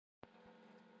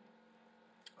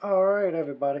Alright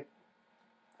everybody,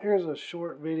 here's a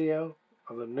short video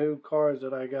of the new cars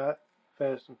that I got,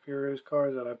 Fast and Furious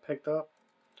cars that I picked up.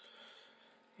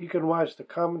 You can watch the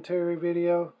commentary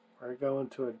video where I go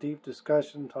into a deep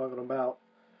discussion talking about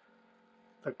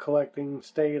the collecting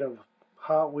state of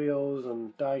Hot Wheels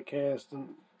and diecast and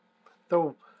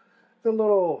the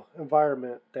little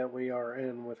environment that we are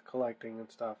in with collecting and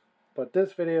stuff. But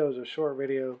this video is a short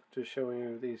video just showing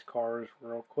you these cars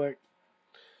real quick.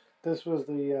 This was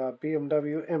the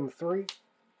BMW M3.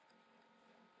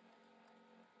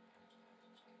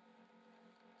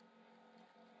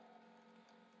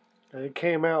 And it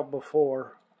came out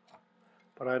before,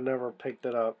 but I never picked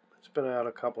it up. It's been out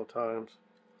a couple times.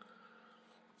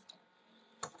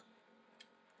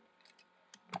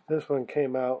 This one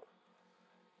came out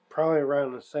probably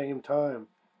around the same time,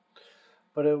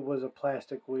 but it was a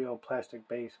plastic wheel, plastic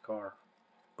base car.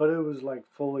 But it was like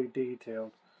fully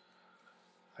detailed.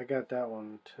 I got that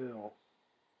one too.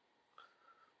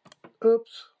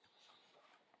 Oops.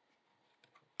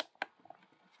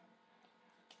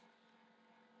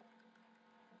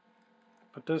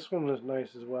 But this one is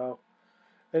nice as well.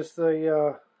 It's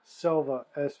the Silva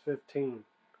S15.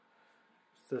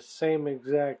 It's the same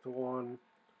exact one.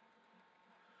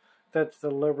 That's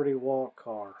the Liberty Walk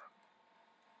car.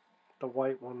 The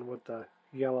white one with the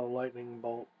yellow lightning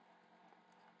bolt.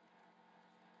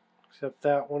 Except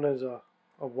that one is a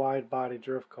wide body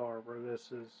drift car, where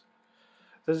this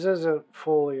isn't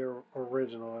fully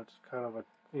original. It's kind of a,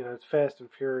 it's Fast and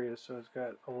Furious, so it's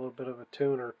got a little bit of a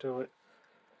tuner to it.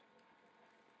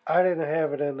 I didn't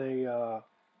have it in a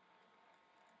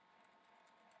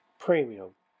premium.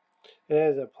 It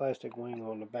has a plastic wing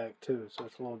on the back too, so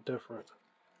it's a little different.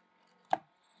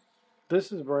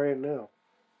 This is brand new.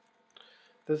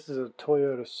 This is a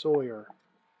Toyota Sawyer.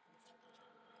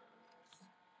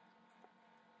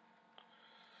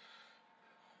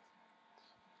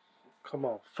 Come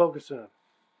on, focus in.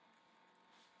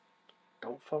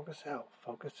 Don't focus out,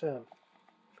 focus in.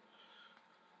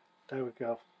 There we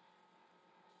go.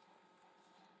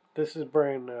 This is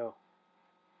brand new.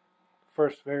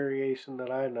 First variation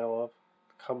that I know of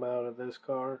come out of this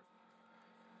car.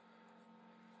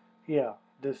 Yeah,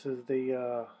 this is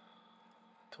the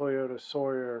Toyota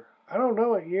Sawyer. I don't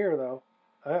know what year though.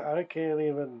 I can't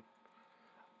even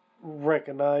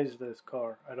recognize this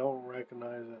car. I don't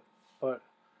recognize it. But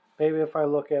maybe if I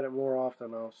look at it more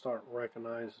often, I'll start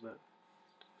recognizing it.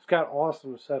 It's got an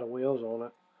awesome set of wheels on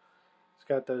it. It's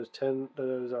got those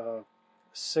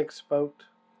 6-spoked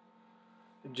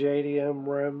JDM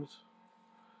rims.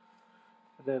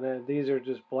 And then these are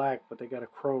just black, but they got a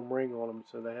chrome ring on them,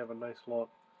 so they have a nice look.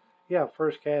 Yeah,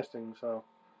 first casting, so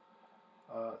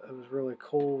it was really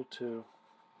cool to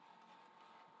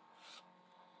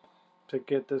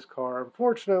get this car.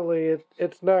 Unfortunately,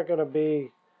 it's not going to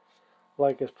be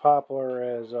like as popular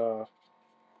as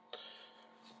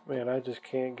man, I just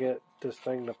can't get this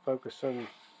thing to focus in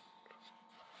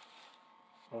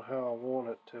on how I want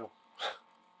it to.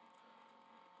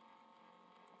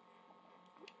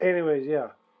 Anyways,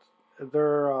 yeah,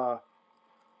 they're all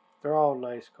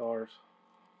nice cars.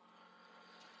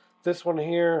 This one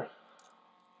here,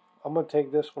 I'm gonna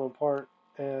take this one apart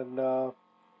and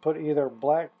put either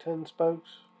black 10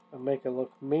 spokes and make it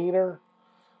look meaner,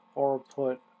 or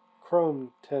put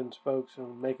chrome 10 spokes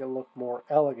and make it look more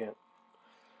elegant.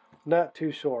 Not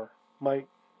too sure. Might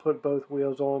put both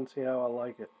wheels on, see how I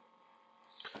like it.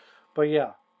 But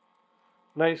yeah,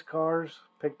 nice cars.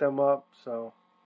 Picked them up, so